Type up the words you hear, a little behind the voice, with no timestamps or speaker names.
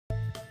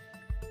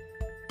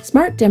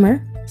Smart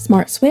dimmer,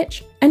 smart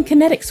switch, and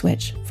kinetic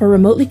switch for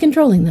remotely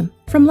controlling them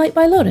from Light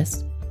by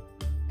Lotus.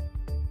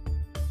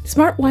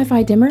 Smart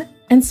Wi-Fi dimmer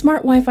and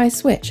smart Wi-Fi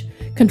switch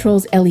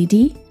controls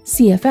LED,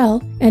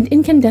 CFL, and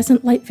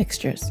incandescent light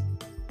fixtures.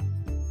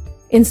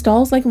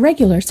 Installs like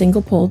regular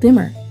single-pole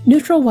dimmer,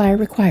 neutral wire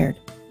required,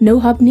 no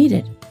hub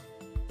needed.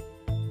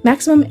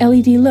 Maximum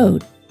LED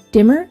load,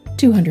 dimmer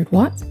 200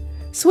 watts,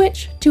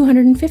 switch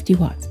 250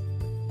 watts.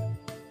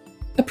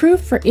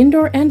 Approved for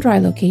indoor and dry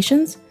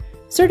locations,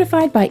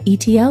 certified by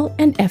ETL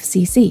and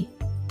FCC.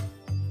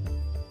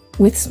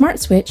 With Smart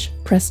Switch,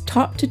 press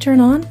top to turn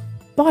on,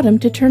 bottom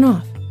to turn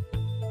off.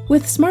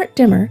 With Smart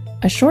Dimmer,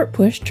 a short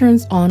push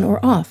turns on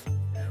or off,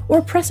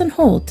 or press and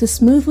hold to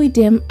smoothly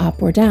dim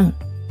up or down.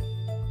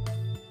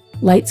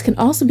 Lights can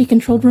also be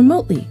controlled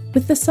remotely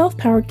with the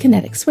self-powered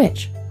Kinetic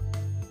switch.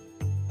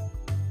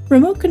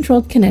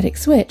 Remote-controlled Kinetic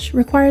switch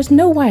requires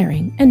no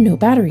wiring and no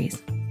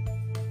batteries.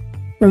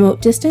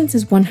 Remote distance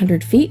is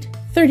 100 feet,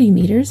 30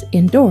 meters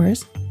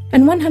indoors,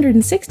 and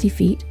 160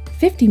 feet,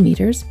 50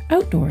 meters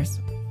outdoors.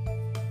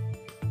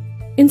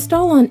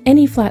 Install on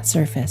any flat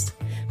surface,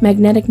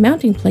 magnetic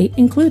mounting plate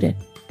included.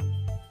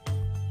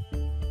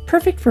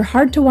 Perfect for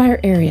hard-to-wire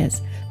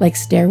areas like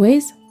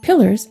stairways,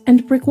 pillars,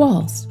 and brick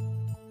walls.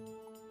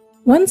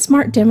 One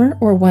smart dimmer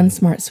or one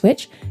smart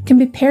switch can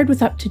be paired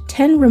with up to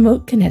 10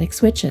 remote Kinetic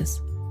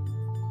switches.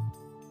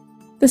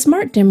 The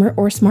smart dimmer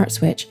or smart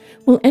switch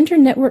will enter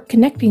network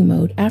connecting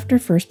mode after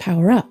first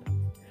power up.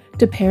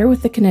 To pair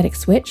with the Kinetic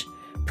switch,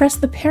 press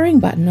the pairing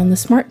button on the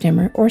smart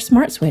dimmer or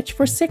smart switch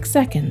for 6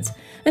 seconds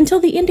until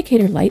the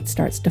indicator light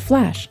starts to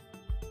flash.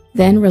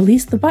 Then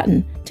release the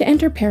button to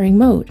enter pairing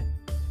mode.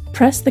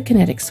 Press the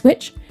Kinetic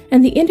switch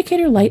and the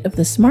indicator light of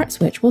the smart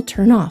switch will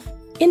turn off,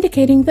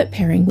 indicating that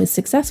pairing was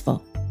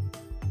successful.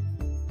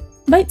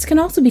 Lights can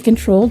also be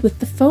controlled with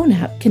the phone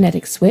app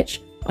Kinetic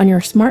switch on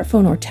your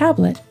smartphone or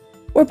tablet,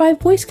 or by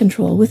voice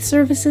control with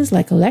services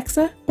like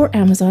Alexa or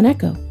Amazon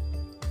Echo.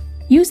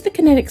 Use the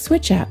Kinetic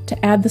switch app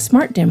to add the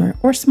smart dimmer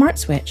or smart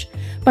switch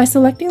by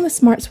selecting the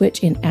smart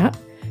switch in app,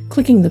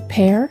 clicking the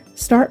pair,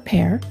 start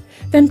pair,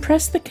 then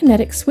press the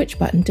Kinetic switch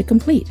button to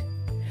complete.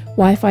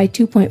 Wi-Fi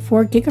 2.4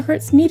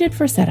 GHz needed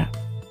for setup.